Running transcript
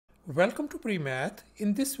Welcome to PreMath.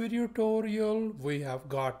 In this video tutorial, we have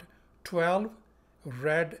got 12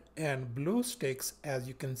 red and blue sticks as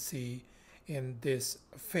you can see in this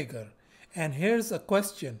figure. And here's a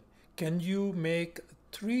question. Can you make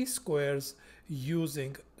 3 squares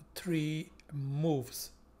using 3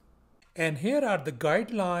 moves? And here are the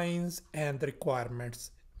guidelines and the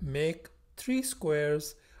requirements. Make 3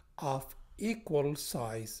 squares of equal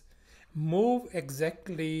size. Move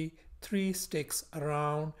exactly 3 sticks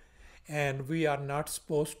around, and we are not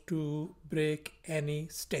supposed to break any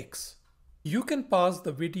sticks. You can pause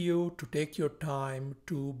the video to take your time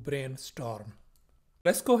to brainstorm.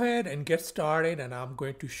 Let's go ahead and get started, and I'm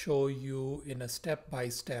going to show you in a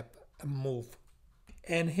step-by-step move.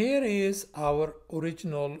 And here is our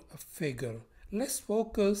original figure. Let's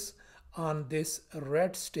focus on this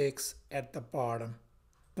red sticks at the bottom,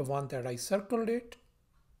 the one that I circled it.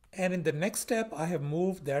 And in the next step, I have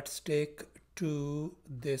moved that stick to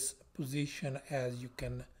this position as you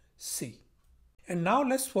can see. And now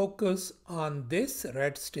let's focus on this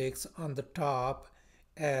red sticks on the top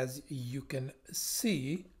as you can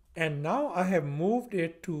see. And now I have moved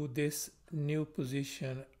it to this new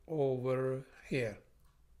position over here.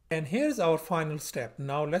 And here's our final step.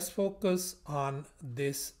 Now let's focus on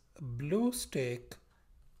this blue stick,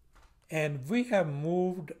 and we have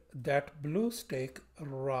moved that blue stick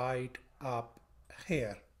right up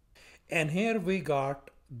here. And here we got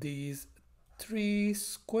these 3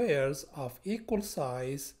 squares of equal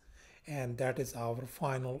size, and that is our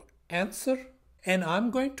final answer. And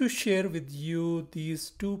I'm going to share with you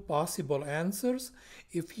these 2 possible answers.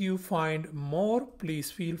 If you find more,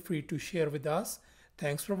 please feel free to share with us.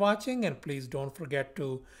 Thanks for watching, and please don't forget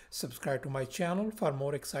to subscribe to my channel for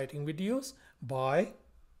more exciting videos. Bye.